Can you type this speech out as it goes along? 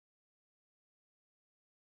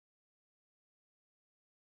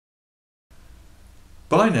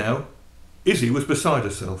By now, Izzy was beside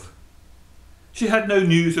herself. She had no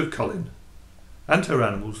news of Colin, and her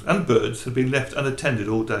animals and birds had been left unattended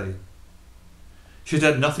all day. She had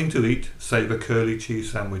had nothing to eat save a curly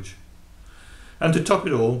cheese sandwich. And to top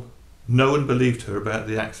it all, no one believed her about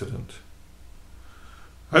the accident.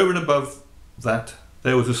 Over and above that,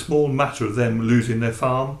 there was a small matter of them losing their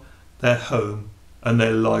farm, their home, and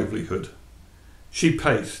their livelihood. She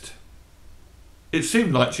paced. It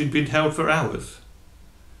seemed like she'd been held for hours.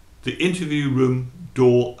 The interview room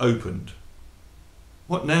door opened.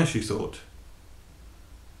 What now, she thought.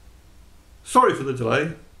 Sorry for the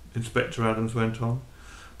delay, Inspector Adams went on,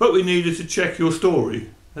 but we needed to check your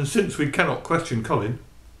story, and since we cannot question Colin...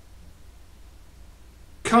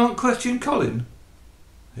 Can't question Colin?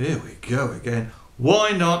 Here we go again.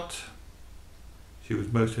 Why not? She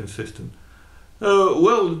was most insistent.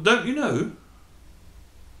 Well, don't you know?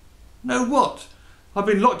 Know what? I've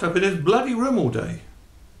been locked up in this bloody room all day.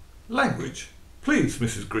 Language, please,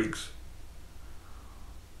 Mrs. Griggs.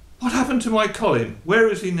 What happened to my Colin? Where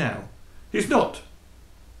is he now? He's not...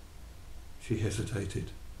 She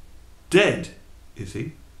hesitated. Dead, is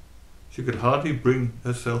he? She could hardly bring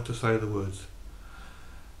herself to say the words.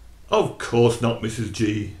 Of course not, Mrs.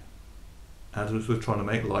 G. Adams was trying to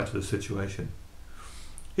make light of the situation.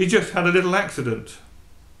 He just had a little accident.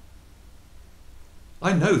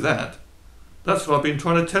 I know that. That's what I've been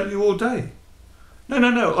trying to tell you all day.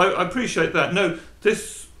 No, I appreciate that. No,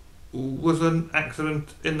 this was an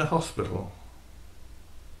accident in the hospital.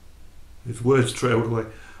 His words trailed away.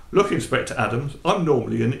 Look, Inspector Adams, I'm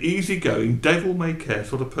normally an easy-going, devil-may-care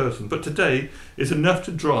sort of person, but today is enough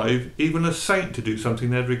to drive even a saint to do something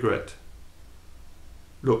they'd regret.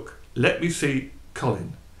 Look, let me see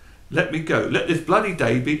Colin. Let me go. Let this bloody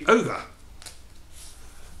day be over.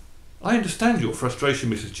 I understand your frustration,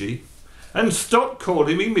 Mrs. G. And stop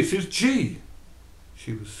calling me Mrs. G.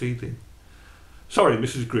 She was seething. Sorry,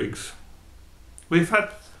 Mrs. Griggs. We've had,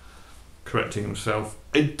 correcting himself,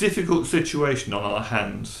 a difficult situation on our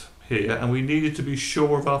hands here, and we needed to be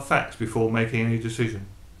sure of our facts before making any decision.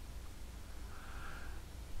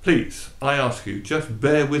 Please, I ask you, just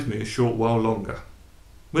bear with me a short while longer.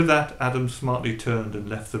 With that, Adams smartly turned and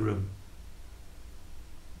left the room.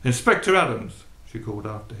 Inspector Adams, she called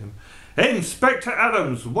after him. Inspector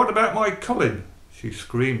Adams, what about my Colin? She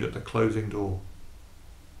screamed at the closing door.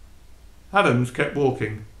 Adams kept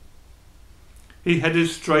walking. He headed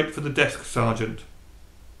straight for the desk sergeant.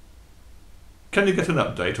 Can you get an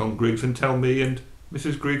update on Griggs and tell me and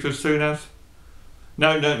Mrs. Griggs as soon as?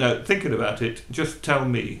 No, thinking about it, just tell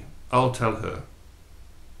me. I'll tell her.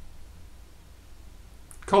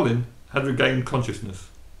 Colin had regained consciousness.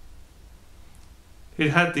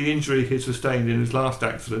 He'd had the injury he'd sustained in his last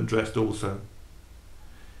accident dressed also.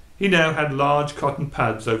 He now had large cotton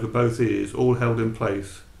pads over both ears, all held in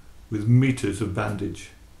place, with metres of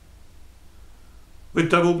bandage. With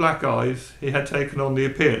double black eyes, he had taken on the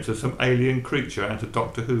appearance of some alien creature out of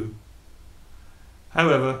Doctor Who.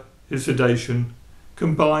 However, his sedation,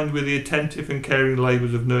 combined with the attentive and caring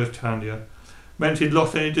labours of Nurse Tanya, meant he'd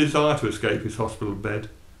lost any desire to escape his hospital bed,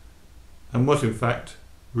 and was in fact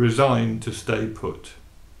resigned to stay put.